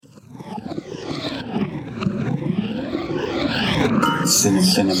Cinema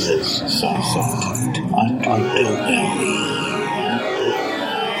Soft Underbelly.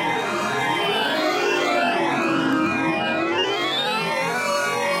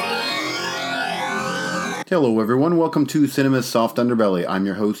 Hello everyone, welcome to Cinema's Soft Underbelly. I'm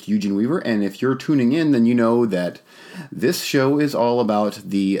your host, Eugene Weaver, and if you're tuning in, then you know that this show is all about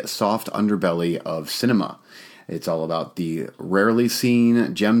the soft underbelly of cinema. It's all about the rarely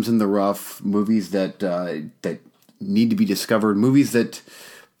seen, gems in the rough, movies that need to be discovered, movies that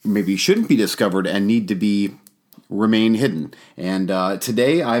maybe shouldn't be discovered and need to remain hidden. And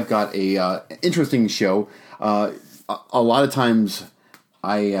today I've got a interesting show. A lot of times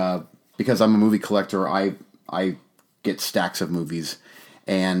because I'm a movie collector, I get stacks of movies,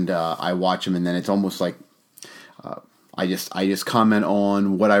 and I watch them, and then it's almost like I just comment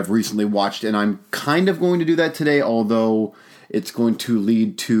on what I've recently watched, and I'm kind of going to do that today, although it's going to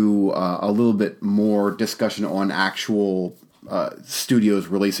lead to a little bit more discussion on actual studios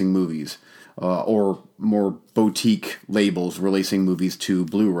releasing movies, or more boutique labels releasing movies to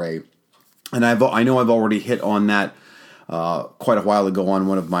Blu-ray. And I know I've already hit on that quite a while ago on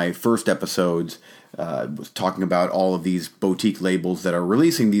one of my first episodes, was talking about all of these boutique labels that are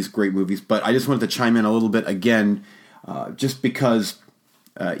releasing these great movies, but I just wanted to chime in a little bit again, just because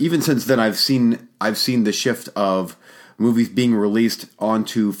even since then I've seen the shift of movies being released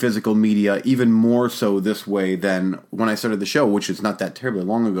onto physical media, even more so this way than when I started the show, which is not that terribly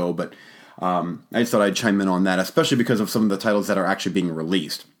long ago, but I just thought I'd chime in on that, especially because of some of the titles that are actually being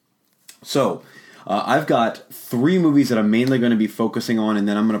released. So, I've got 3 movies that I'm mainly going to be focusing on, and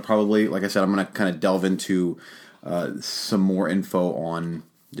then I'm going to probably, like I said, I'm going to kind of delve into some more info on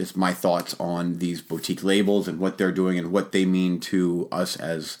just my thoughts on these boutique labels and what they're doing and what they mean to us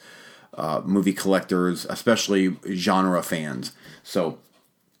as movie collectors, especially genre fans. So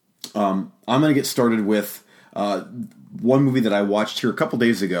I'm going to get started with one movie that I watched here a couple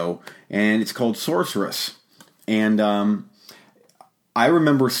days ago, and it's called Sorceress. And I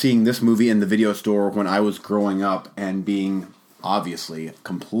remember seeing this movie in the video store when I was growing up and being obviously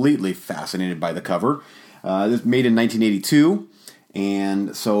completely fascinated by the cover. This was made in 1982,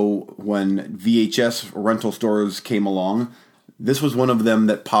 and so when VHS rental stores came along, this was one of them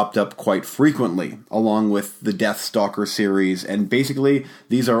that popped up quite frequently, along with the Deathstalker series, and basically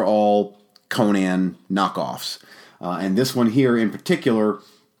these are all Conan knockoffs. And this one here in particular,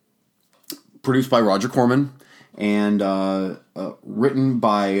 produced by Roger Corman, and written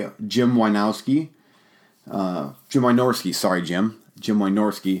by Jim Wynorski, and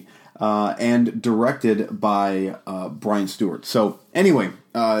directed by Brian Stewart. So anyway,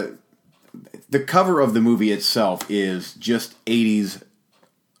 the cover of the movie itself is just 80s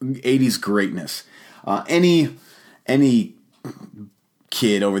greatness. Any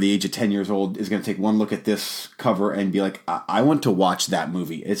kid over the age of 10 years old is going to take one look at this cover and be like, I want to watch that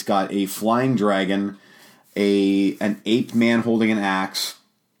movie. It's got a flying dragon, an ape man holding an axe,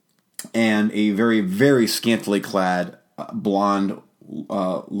 and a very, very scantily clad blonde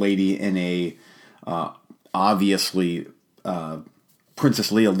lady in a obviously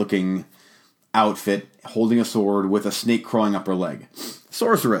Princess Leia looking outfit, holding a sword with a snake crawling up her leg.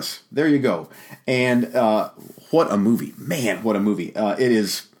 Sorceress, there you go. And what a movie. Man, what a movie. It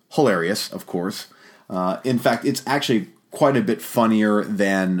is hilarious, of course. In fact, it's actually quite a bit funnier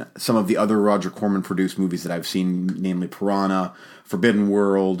than some of the other Roger Corman produced movies that I've seen, namely Piranha, Forbidden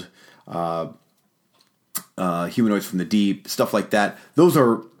World, Humanoids from the Deep, stuff like that. Those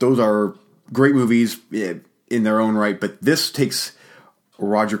are great movies in their own right, but this takes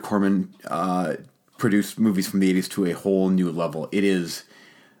Roger Corman produced movies from the 80s to a whole new level. It is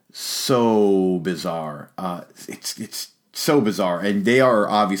so bizarre. It's so bizarre, and they are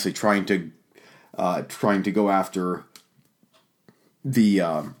obviously trying to go after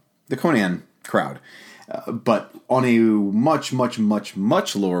the Conan crowd, but on a much, much, much,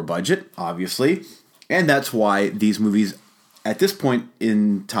 much lower budget, obviously, and that's why these movies at this point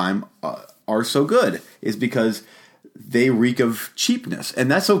in time are so good, is because they reek of cheapness,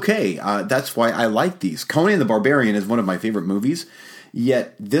 and that's okay. That's why I like these. Conan the Barbarian is one of my favorite movies,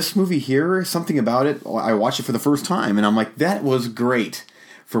 yet this movie here, something about it, I watched it for the first time, and I'm like, that was great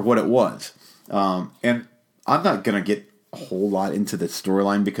for what it was. And I'm not going to get a whole lot into the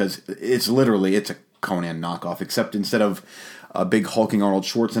storyline because it's a Conan knockoff, except instead of a big hulking Arnold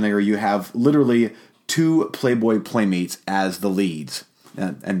Schwarzenegger, you have literally 2 Playboy playmates as the leads.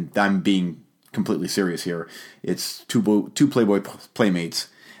 And I'm being completely serious here. It's two Playboy playmates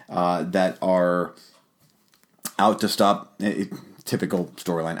that are out to stop, typical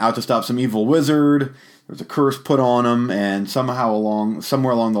storyline, out to stop some evil wizard. There's a curse put on them, and somewhere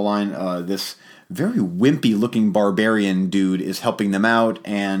along the line, this very wimpy looking barbarian dude is helping them out,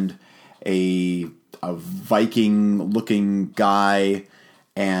 and a Viking looking guy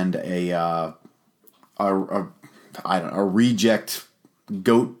and a reject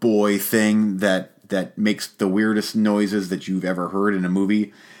goat boy thing that makes the weirdest noises that you've ever heard in a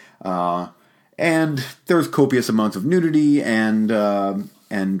movie. And there's copious amounts of nudity, and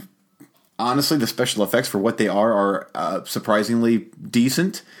honestly, the special effects for what they are surprisingly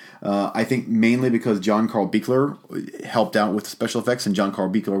decent. I think mainly because John Carl Buechler helped out with the special effects, and John Carl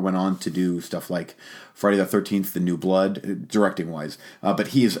Buechler went on to do stuff like Friday the 13th, The New Blood, directing-wise. But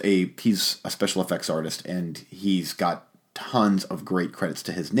he's a special effects artist, and he's got tons of great credits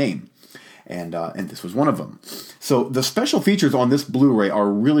to his name. And this was one of them. So the special features on this Blu-ray are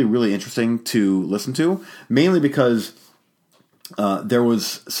really, really interesting to listen to, mainly because there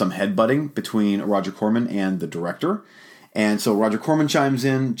was some headbutting between Roger Corman and the director. And so Roger Corman chimes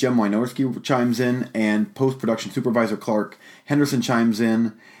in, Jem Wynorski chimes in, and post-production supervisor Clark Henderson chimes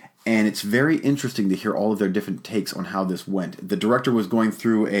in. And it's very interesting to hear all of their different takes on how this went. The director was going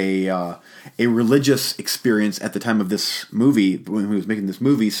through a religious experience at the time of this movie, when he was making this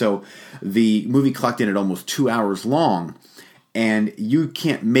movie. So the movie clocked in at almost 2 hours long. And you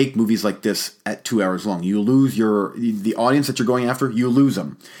can't make movies like this at 2 hours long. You lose the audience that you're going after, you lose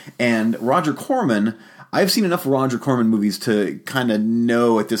them. And Roger Corman, I've seen enough Roger Corman movies to kind of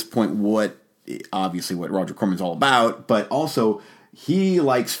know at this point what Roger Corman's all about, but also he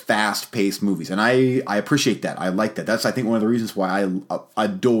likes fast-paced movies, and I appreciate that. I like that. That's, I think, one of the reasons why I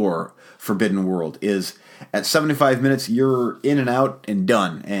adore Forbidden World is at 75 minutes, you're in and out and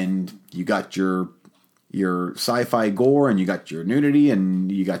done, and you got your sci-fi gore, and you got your nudity,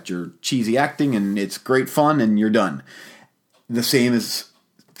 and you got your cheesy acting, and it's great fun, and you're done. The same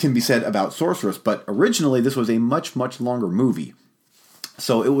can be said about Sorceress, but originally this was a much, much longer movie.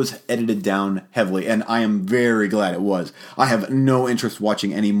 So it was edited down heavily, and I am very glad it was. I have no interest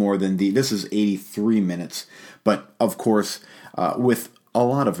watching any more than this is 83 minutes. But, of course, with a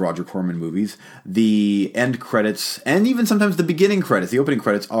lot of Roger Corman movies, the end credits, and even sometimes the beginning credits, the opening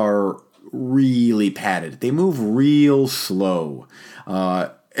credits, are really padded. They move real slow,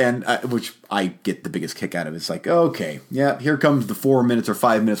 which I get the biggest kick out of. It's like, okay, yeah, here comes the 4 minutes or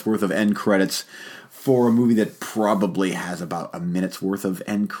 5 minutes worth of end credits for a movie that probably has about a minute's worth of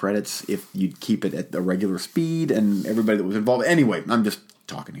end credits if you'd keep it at the regular speed and everybody that was involved. Anyway, I'm just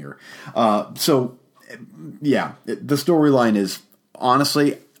talking here. So, yeah, the storyline is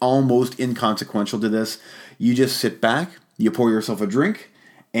honestly almost inconsequential to this. You just sit back, you pour yourself a drink,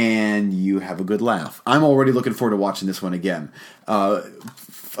 and you have a good laugh. I'm already looking forward to watching this one again.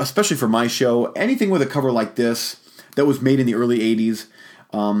 Especially for my show, anything with a cover like this that was made in the early 80s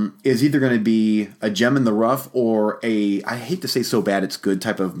is either going to be a gem in the rough or I hate to say so bad it's good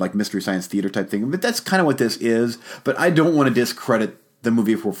type of like Mystery Science Theater type thing, but that's kind of what this is. But I don't want to discredit the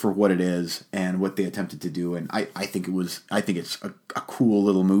movie for what it is and what they attempted to do, and I think it's a cool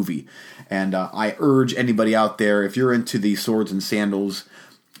little movie, and I urge anybody out there, if you're into the swords and sandals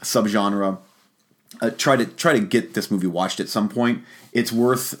subgenre, try to get this movie watched at some point. It's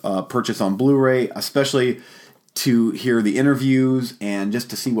worth purchase on Blu-ray, especially to hear the interviews and just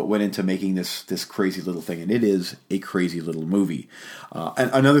to see what went into making this crazy little thing. And it is a crazy little movie.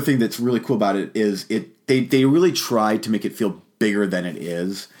 And another thing that's really cool about it is they really tried to make it feel bigger than it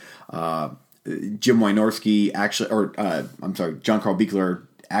is. Jem Wynorski John Carl Buechler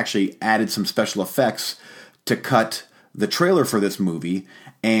actually added some special effects to cut the trailer for this movie,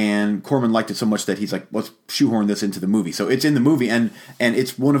 and Corman liked it so much that he's like, let's shoehorn this into the movie. So it's in the movie, and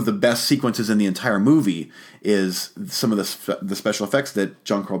it's one of the best sequences in the entire movie is some of the special effects that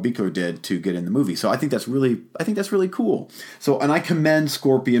John Carl Buechler did to get in the movie. So I think that's really cool. So, and I commend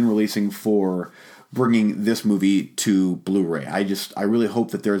Scorpion Releasing for bringing this movie to Blu-ray. I really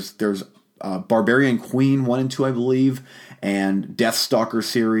hope that there's Barbarian Queen 1 and 2, I believe, and Deathstalker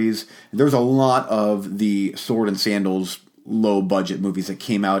series. There's a lot of the sword and sandals low-budget movies that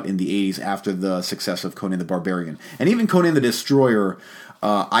came out in the 80s after the success of Conan the Barbarian. And even Conan the Destroyer,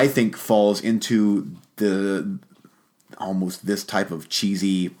 I think, falls into almost this type of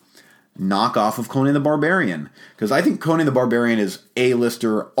cheesy knockoff of Conan the Barbarian. Because I think Conan the Barbarian is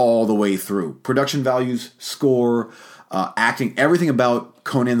A-lister all the way through. Production values, score, acting, everything about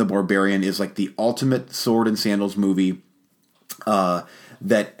Conan the Barbarian is like the ultimate sword and sandals movie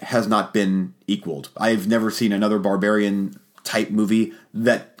that has not been equaled. I've never seen another barbarian type movie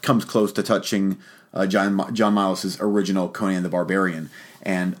that comes close to touching John Miles's original Conan the Barbarian.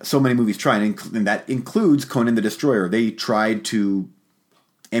 And so many movies try, and that includes Conan the Destroyer. They tried to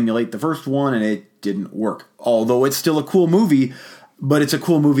emulate the first one, and it didn't work. Although it's still a cool movie, but it's a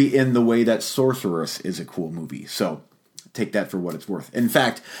cool movie in the way that Sorceress is a cool movie. So take that for what it's worth. In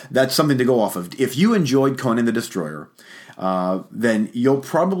fact, that's something to go off of. If you enjoyed Conan the Destroyer, then you'll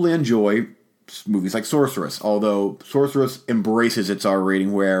probably enjoy movies like Sorceress, although Sorceress embraces its R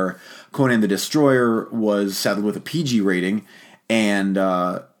rating, where Conan the Destroyer was saddled with a PG rating and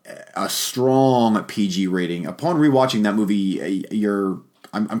a strong PG rating. Upon rewatching that movie,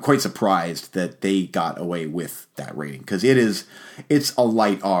 I'm quite surprised that they got away with that rating, because it's a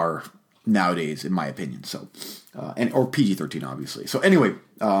light R nowadays, in my opinion. So, or PG-13, obviously. So anyway,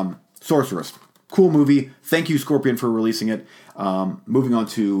 Sorceress. Cool movie. Thank you, Scorpion, for releasing it. Moving on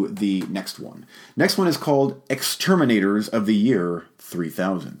to the next one. Next one is called Exterminators of the Year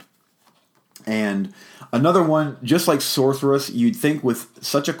 3000. And another one, just like Sorceress, you'd think with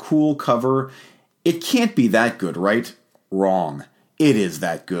such a cool cover, it can't be that good, right? Wrong. It is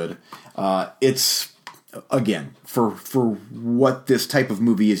that good. It's, again, for what this type of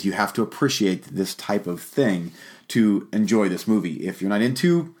movie is, you have to appreciate this type of thing to enjoy this movie. If you're not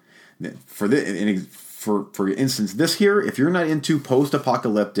into... For instance, this here, if you're not into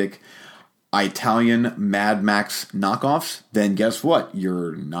post-apocalyptic Italian Mad Max knockoffs, then guess what?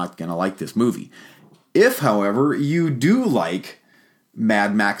 You're not going to like this movie. If, however, you do like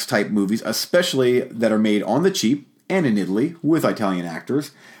Mad Max type movies, especially that are made on the cheap and in Italy with Italian actors,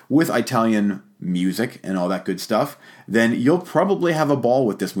 with Italian music and all that good stuff, then you'll probably have a ball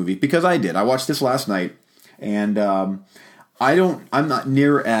with this movie, because I did. I watched this last night, and I'm not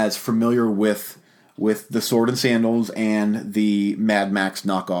near as familiar with the Sword and Sandals and the Mad Max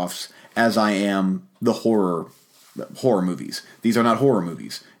knockoffs as I am the horror movies. These are not horror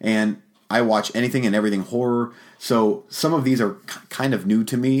movies, and I watch anything and everything horror. So some of these are kind of new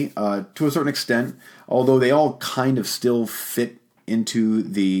to me to a certain extent, although they all kind of still fit into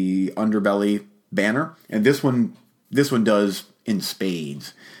the Underbelly banner, and this one does in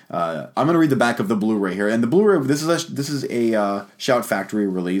spades. I'm going to read the back of the Blu-ray here, and the Blu-ray, this is a Shout Factory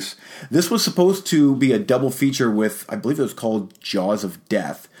release. This was supposed to be a double feature with, I believe it was called Jaws of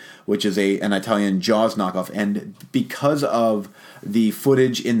Death, which is an Italian Jaws knockoff, and because of the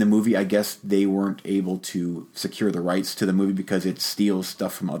footage in the movie, I guess they weren't able to secure the rights to the movie because it steals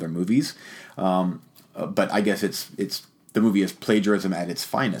stuff from other movies. But I guess the movie is plagiarism at its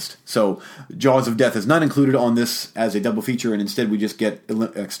finest. So Jaws of Death is not included on this as a double feature, and instead we just get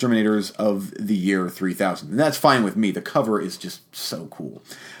Exterminators of the Year 3000. And that's fine with me. The cover is just so cool.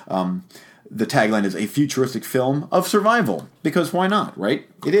 The tagline is a futuristic film of survival, because why not, right?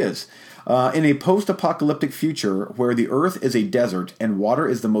 It is. In a post-apocalyptic future where the earth is a desert and water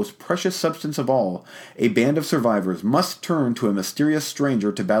is the most precious substance of all, a band of survivors must turn to a mysterious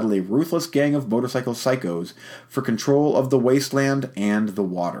stranger to battle a ruthless gang of motorcycle psychos for control of the wasteland and the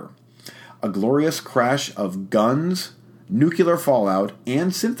water. A glorious crash of guns, nuclear fallout,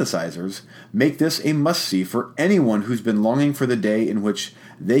 and synthesizers make this a must-see for anyone who's been longing for the day in which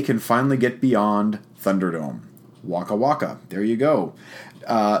they can finally get beyond Thunderdome. Waka Waka. There you go.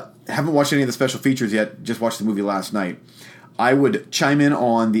 Haven't watched any of the special features yet, just watched the movie last night. I would chime in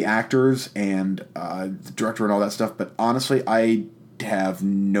on the actors and the director and all that stuff, but honestly, I have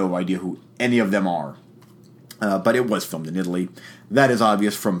no idea who any of them are. But it was filmed in Italy. That is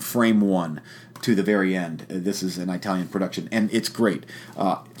obvious from frame one to the very end. This is an Italian production, and it's great.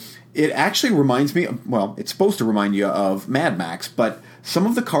 It actually reminds me, well, it's supposed to remind you of Mad Max, but some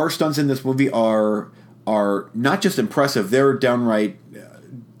of the car stunts in this movie are not just impressive, they're downright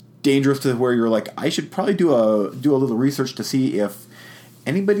dangerous to where you're like, I should probably do a little research to see if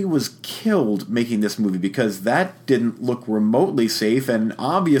anybody was killed making this movie, because that didn't look remotely safe, and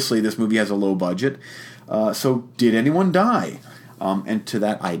obviously this movie has a low budget. So did anyone die? And to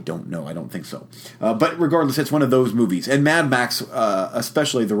that, I don't know. I don't think so. But regardless, it's one of those movies. And Mad Max,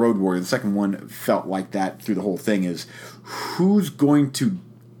 especially The Road Warrior, the second one, felt like that through the whole thing, is who's going to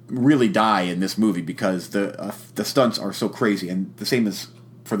really die in this movie, because the stunts are so crazy, and the same as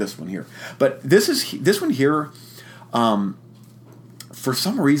for this one here. But this one here, for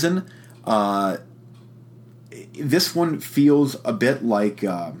some reason, this one feels a bit like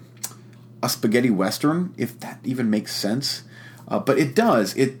a spaghetti western, if that even makes sense. But it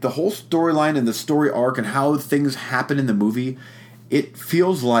does. The whole storyline and the story arc and how things happen in the movie, it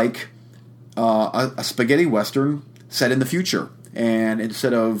feels like a spaghetti western set in the future. And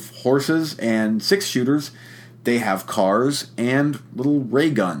instead of horses and six-shooters, they have cars and little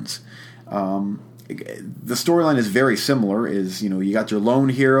ray guns. The storyline is very similar. You got your lone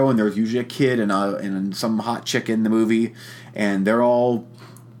hero, and there's usually a kid and some hot chick in the movie, and they're all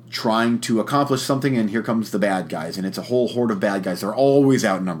trying to accomplish something, and here comes the bad guys, and it's a whole horde of bad guys. They're always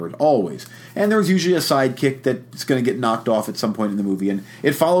outnumbered, always. And there's usually a sidekick that's going to get knocked off at some point in the movie, and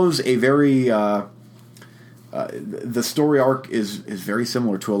it follows a very... the story arc is very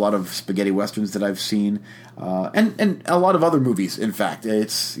similar to a lot of spaghetti westerns that I've seen, and a lot of other movies. In fact,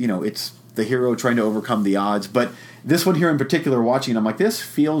 it's the hero trying to overcome the odds. But this one here in particular, watching, I'm like, this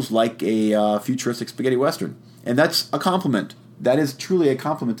feels like a futuristic spaghetti western, and that's a compliment. That is truly a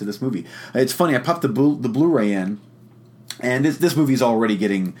compliment to this movie. It's funny. I popped the Blu-ray in, and this movie's already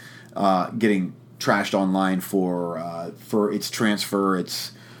getting trashed online for its transfer.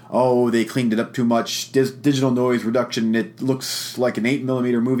 It's they cleaned it up too much. Digital noise reduction. It looks like an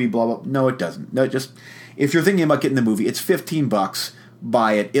 8mm movie. Blah blah. No, it doesn't. No, just if you're thinking about getting the movie, it's $15.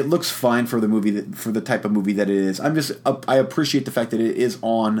 Buy it. It looks fine for the movie for the type of movie that it is. I appreciate the fact that it is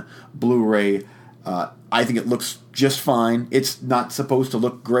on Blu-ray. I think it looks just fine. It's not supposed to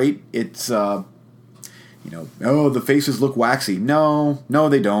look great. It's the faces look waxy. No,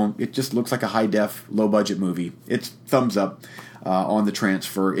 they don't. It just looks like a high def, low budget movie. It's thumbs up on the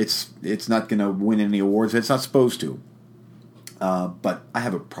transfer. It's not going to win any awards. It's not supposed to. But I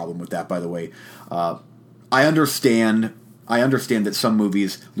have a problem with that, by the way. I understand that some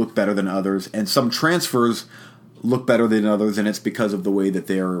movies look better than others, and some transfers look better than others, and it's because of the way that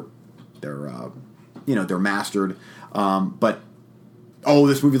they're mastered. But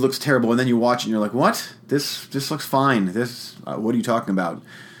this movie looks terrible, and then you watch it and you're like, what? This looks fine. What are you talking about?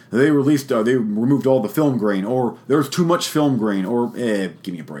 They removed all the film grain, or there's too much film grain, or give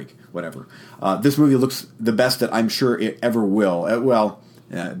me a break, whatever. This movie looks the best that I'm sure it ever will.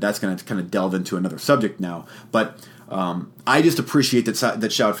 That's going to kind of delve into another subject now, but I just appreciate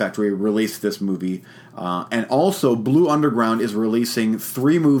that Shout Factory released this movie, and also Blue Underground is releasing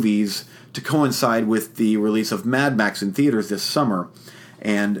 3 movies to coincide with the release of Mad Max in theaters this summer,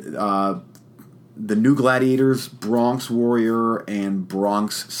 and The New Gladiators, Bronx Warrior, and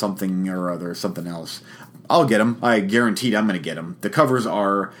Bronx something or other, something else. I'll get them. I guaranteed I'm going to get them. The covers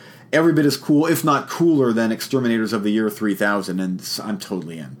are every bit as cool, if not cooler, than Exterminators of the Year 3000, and I'm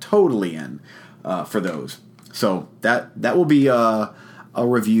totally in for those. So that will be a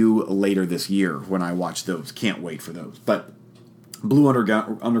review later this year when I watch those. Can't wait for those. But Blue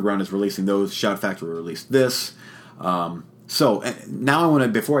Underground is releasing those. Shout Factory released this. So now I want to,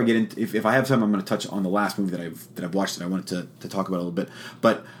 before I get into, if I have time, I'm going to touch on the last movie that I've watched that I wanted to talk about a little bit.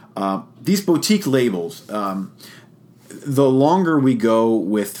 But these boutique labels, the longer we go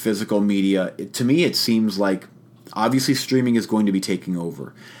with physical media, to me it seems like obviously streaming is going to be taking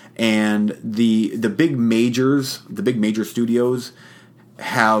over, and the big major studios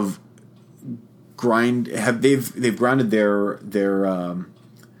have grounded their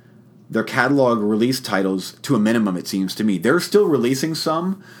catalog release titles to a minimum, it seems to me. They're still releasing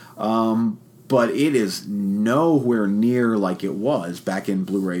some, but it is nowhere near like it was back in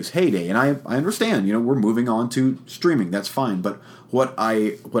Blu-ray's heyday. And I understand, we're moving on to streaming. That's fine. But what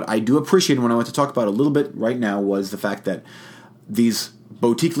I do appreciate, and what I want to talk about a little bit right now, was the fact that these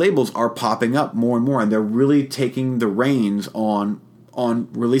boutique labels are popping up more and more, and they're really taking the reins on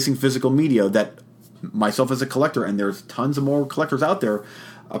releasing physical media that myself as a collector, and there's tons of more collectors out there,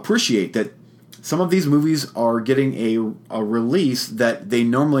 appreciate that some of these movies are getting a release that they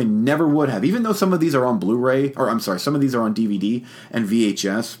normally never would have. Even though some of these are on Blu-ray, some of these are on DVD and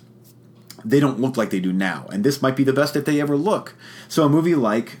VHS, they don't look like they do now. And this might be the best that they ever look. So a movie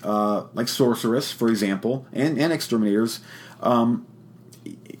like Sorceress, for example, and Exterminators,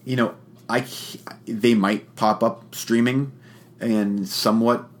 they might pop up streaming in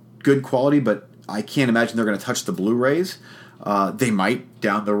somewhat good quality, but I can't imagine they're going to touch the Blu-rays. They might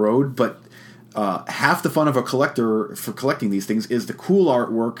down the road, but half the fun of a collector for collecting these things is the cool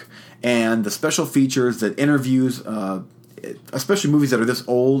artwork and the special features, the interviews, especially movies that are this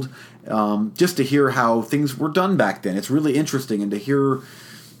old, just to hear how things were done back then. It's really interesting, and to hear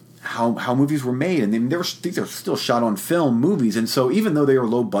how movies were made. And these are still shot on film movies, and so even though they are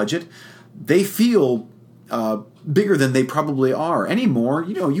low budget, they feel bigger than they probably are anymore.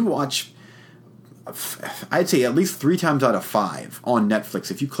 You watch, I'd say at least 3 times out of 5 on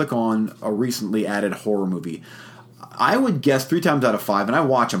Netflix, if you click on a recently added horror movie, I would guess 3 times out of 5, and I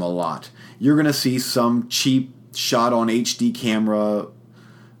watch them a lot, you're going to see some cheap shot on HD camera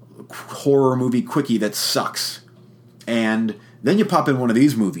horror movie quickie that sucks. And then you pop in one of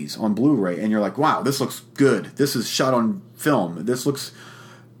these movies on Blu-ray, and you're like, wow, this looks good. This is shot on film. This looks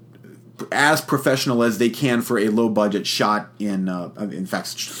as professional as they can for a low-budget shot in fact,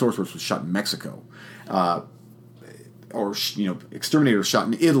 Sorceress was shot in Mexico. Exterminator shot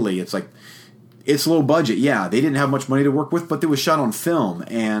in Italy. It's like, it's low budget. Yeah, they didn't have much money to work with, but it was shot on film,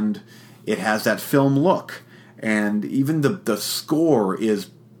 and it has that film look. And even the score is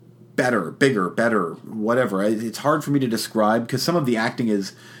better, bigger, better, whatever. It's hard for me to describe because some of the acting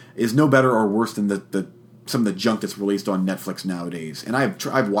is no better or worse than some of the junk that's released on Netflix nowadays. And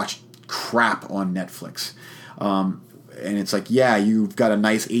I've watched crap on Netflix. And it's like, yeah, you've got a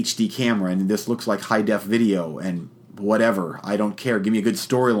nice HD camera, and this looks like high-def video, and whatever. I don't care. Give me a good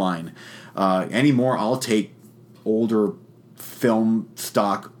storyline. Anymore, I'll take older film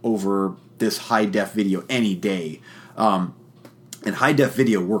stock over this high-def video any day. And high-def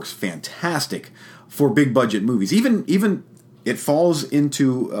video works fantastic for big-budget movies. Even it falls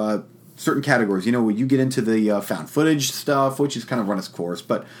into certain categories. You know, when you get into the found footage stuff, which is kind of run its course,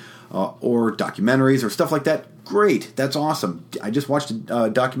 but or documentaries or stuff like that, great. That's awesome. I just watched a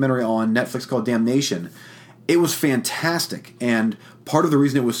documentary on Netflix called Damnation. It was fantastic, and part of the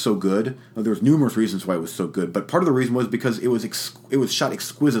reason it was so good, there was numerous reasons why it was so good, but part of the reason was because it was shot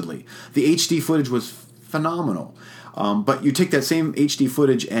exquisitely. The HD footage was phenomenal, but you take that same HD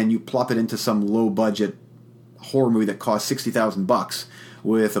footage and you plop it into some low-budget horror movie that costs $60,000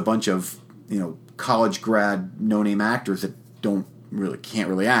 with a bunch of college grad no-name actors that can't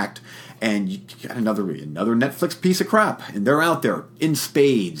really act, and you got another Netflix piece of crap, and they're out there in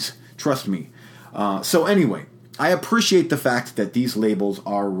spades. Trust me. So anyway, I appreciate the fact that these labels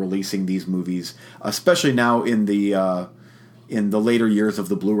are releasing these movies, especially now in the later years of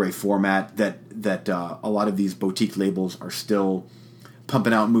the Blu-ray format. That a lot of these boutique labels are still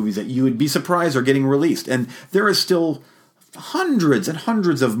pumping out movies that you would be surprised are getting released, and there is still hundreds and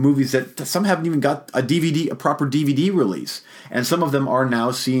hundreds of movies that some haven't even got a proper DVD release, and some of them are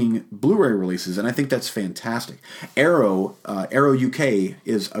now seeing Blu-ray releases, and I think that's fantastic. Arrow UK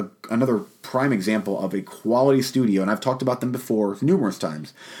is another prime example of a quality studio, and I've talked about them before numerous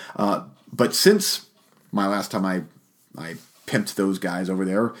times. But since my last time I pimped those guys over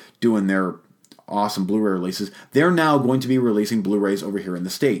there doing their awesome Blu-ray releases, they're now going to be releasing Blu-rays over here in the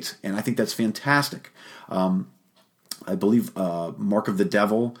States, and I think that's fantastic. I believe Mark of the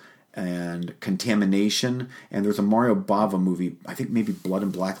Devil and Contamination, and there's a Mario Bava movie, I think maybe Blood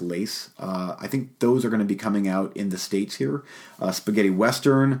and Black Lace. I think those are going to be coming out in the States here. Spaghetti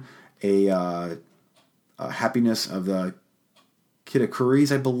Western, a Happiness of the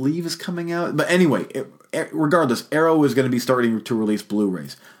Kitakuris, I believe, is coming out. But anyway, regardless, Arrow is going to be starting to release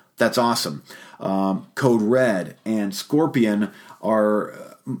Blu-rays. That's awesome. Code Red and Scorpion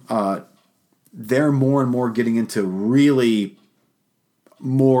are... they're more and more getting into really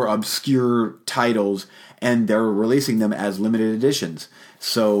more obscure titles, and they're releasing them as limited editions.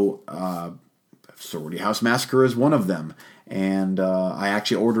 So, Sorority House Massacre is one of them. And I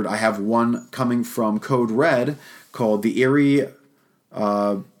have one coming from Code Red called the Eerie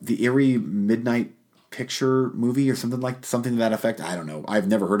Midnight Picture movie or something to that effect. I don't know. I've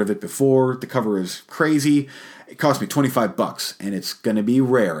never heard of it before. The cover is crazy. It cost me $25, and it's going to be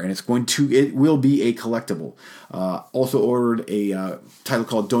rare, and it will be a collectible. Also ordered a title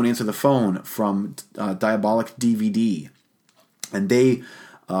called Don't Answer the Phone from Diabolic DVD, and they've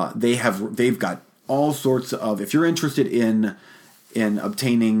got all sorts of. If you're interested in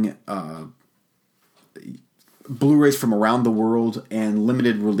obtaining Blu-rays from around the world and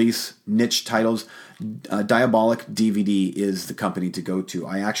limited release niche titles, Diabolic DVD is the company to go to.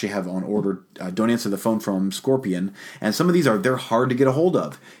 I actually have on order Don't Answer the Phone from Scorpion, and some of these they're hard to get a hold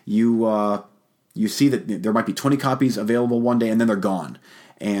of. You see that there might be 20 copies available one day, and then they're gone,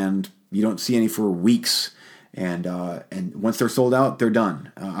 and you don't see any for weeks. And once they're sold out, they're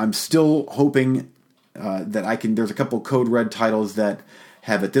done. I'm still hoping that I can. There's a couple Code Red titles that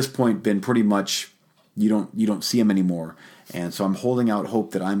have at this point been pretty much. You don't see them anymore, and so I'm holding out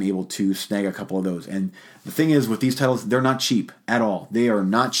hope that I'm able to snag a couple of those. And the thing is, with these titles, they're not cheap at all. They are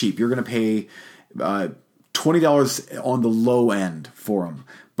not cheap. You're going to pay $20 on the low end for them,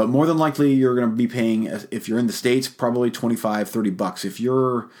 but more than likely you're going to be paying, if you're in the States, probably $25-$30. If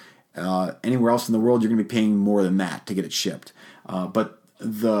you're anywhere else in the world, you're going to be paying more than that to get it shipped. But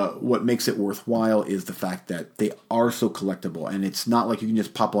what makes it worthwhile is the fact that they are so collectible, and it's not like you can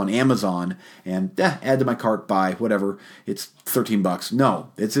just pop on Amazon and add to my cart, buy whatever. It's $13. No,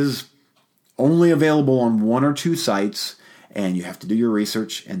 this is only available on one or two sites, and you have to do your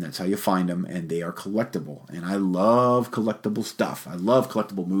research, and that's how you find them. And they are collectible, and I love collectible stuff. I love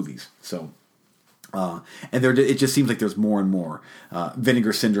collectible movies. So. It just seems like there's more and more.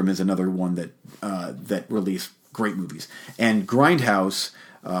 Vinegar Syndrome is another one that released great movies. And Grindhouse,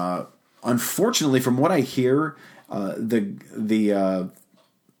 unfortunately, from what I hear, the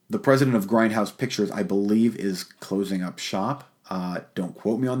president of Grindhouse Pictures, I believe, is closing up shop. Don't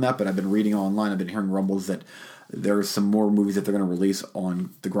quote me on that, but I've been reading online. I've been hearing rumbles that there's some more movies that they're going to release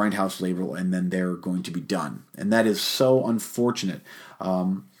on the Grindhouse label, and then they're going to be done. And that is so unfortunate.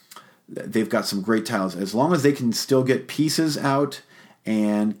 They've got some great titles. As long as they can still get Pieces out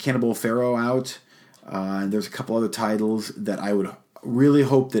and Cannibal Pharaoh out, and there's a couple other titles that I would really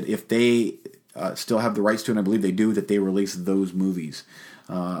hope that if they still have the rights to, and I believe they do, that they release those movies.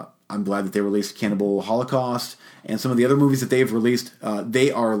 I'm glad that they released Cannibal Holocaust, and some of the other movies that they've released,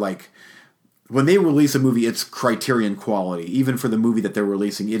 they are like, when they release a movie, it's Criterion quality. Even for the movie that they're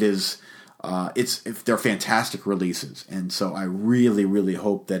releasing, they're fantastic releases. And so I really, really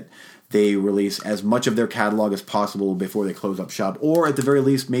hope that they release as much of their catalog as possible before they close up shop, or at the very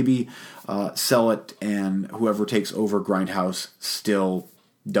least, maybe sell it, and whoever takes over Grindhouse still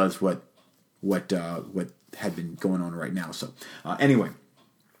does what had been going on right now. So anyway,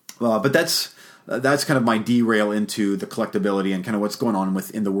 but that's kind of my derail into the collectability and kind of what's going on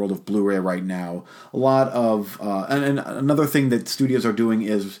in the world of Blu-ray right now. A lot of and another thing that studios are doing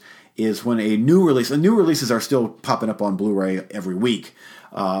is when new releases are still popping up on Blu-ray every week,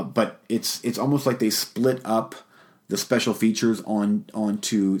 but it's almost like they split up the special features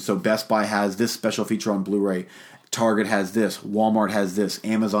onto. So Best Buy has this special feature on Blu-ray, Target has this, Walmart has this,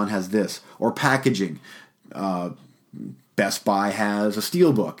 Amazon has this, or packaging. Best Buy has a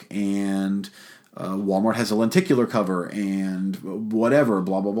steelbook, and Walmart has a lenticular cover, and whatever,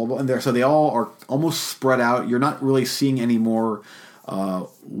 blah, blah, blah, blah. And so they all are almost spread out. You're not really seeing any more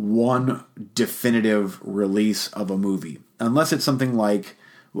one definitive release of a movie. Unless it's something like,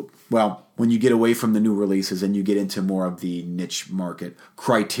 well, when you get away from the new releases and you get into more of the niche market,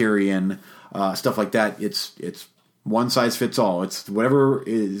 Criterion, stuff like that, it's one size fits all. It's whatever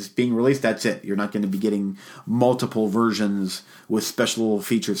is being released, that's it. You're not going to be getting multiple versions with special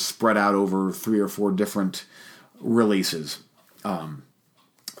features spread out over 3 or 4 different releases.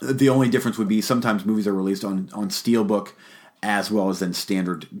 The only difference would be sometimes movies are released on Steelbook as well as then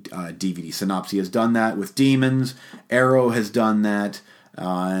standard DVD. Synopsy has done that with Demons. Arrow has done that.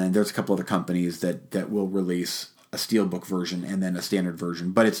 And there's a couple other companies that will release a Steelbook version and then a standard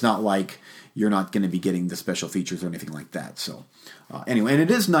version. But it's not like you're not going to be getting the special features or anything like that. So anyway, and it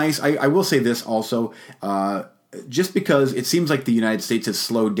is nice. I will say this also. Just because it seems like the United States has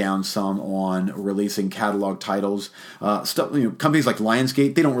slowed down some on releasing catalog titles. Companies like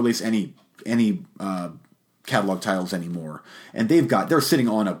Lionsgate, they don't release any catalog titles anymore. And they're sitting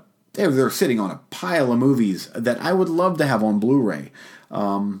on a pile of movies that I would love to have on Blu-ray.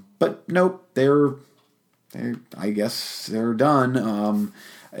 But nope, I guess they're done.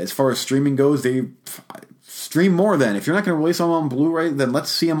 As far as streaming goes, they stream more then. If you're not going to release them on Blu-ray, then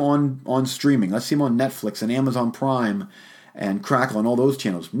let's see them on streaming. Let's see them on Netflix and Amazon Prime and Crackle and all those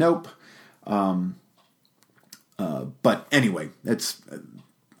channels. Nope. But anyway, it's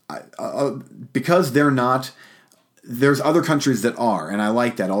because they're not. There's other countries that are, and I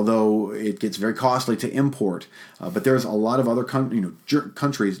like that, although it gets very costly to import. But there's a lot of other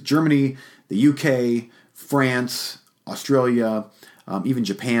countries, Germany, the UK, France, Australia, even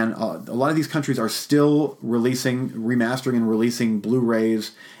Japan. A lot of these countries are still remastering and releasing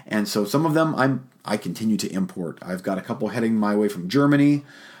Blu-rays, and so some of them I continue to import. I've got a couple heading my way from Germany.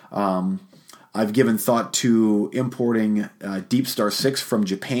 I've given thought to importing Deep Star 6 from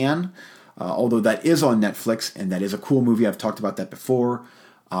Japan, although that is on Netflix, and that is a cool movie. I've talked about that before.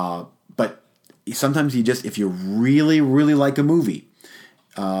 But sometimes if you really, really like a movie,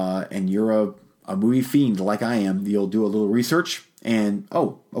 and you're a movie fiend like I am, you'll do a little research, and,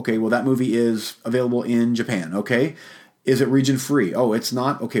 okay, well, that movie is available in Japan. Okay. Is it region free? Oh, it's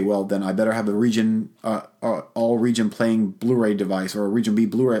not? Okay, well, then I better have a all region playing Blu-ray device, or a region B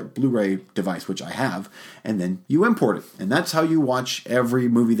Blu-ray device, which I have, and then you import it. And that's how you watch every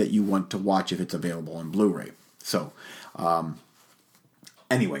movie that you want to watch if it's available on Blu-ray. So,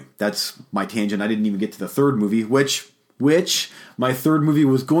 anyway, that's my tangent. I didn't even get to the third movie, which my third movie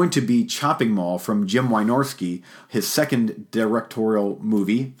was going to be Chopping Mall from Jim Wynorski, his second directorial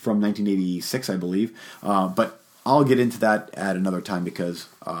movie from 1986, I believe. But I'll get into that at another time because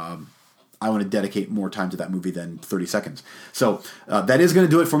I want to dedicate more time to that movie than 30 seconds. So that is going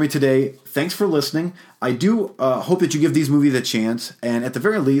to do it for me today. Thanks for listening. I do hope that you give these movies a chance, and at the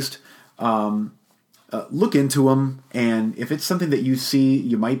very least, look into them. And if it's something that you see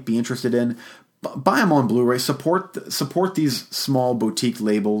you might be interested in, buy them on Blu-ray. Support these small boutique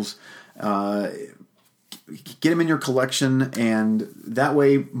labels. Get them in your collection, and that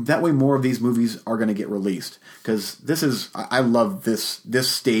way more of these movies are going to get released. Because I love this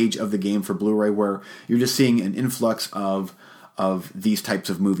stage of the game for Blu-ray, where you're just seeing an influx of these types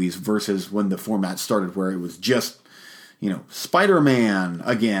of movies versus when the format started, where it was just Spider-Man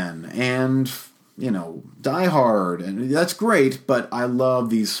again, and Die Hard, and that's great, but I love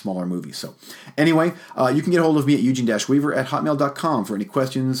these smaller movies. So anyway, you can get a hold of me at eugene-weaver@hotmail.com for any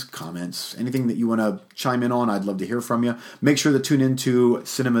questions, comments, anything that you want to chime in on. I'd love to hear from you. Make sure to tune into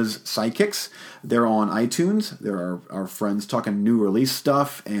Cinema's Sidekicks. They're on iTunes. There are our friends talking new release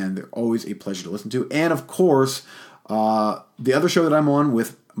stuff, and they're always a pleasure to listen to. And of course, the other show that I'm on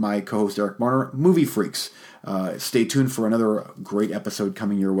with my co-host Eric Marner, Movie Freaks. Stay tuned for another great episode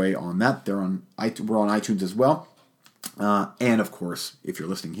coming your way on that. We're on iTunes as well. And of course, if you're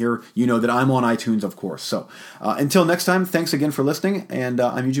listening here, you know that I'm on iTunes, of course. So until next time, thanks again for listening, and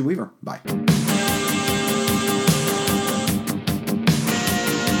I'm Eugene Weaver. Bye.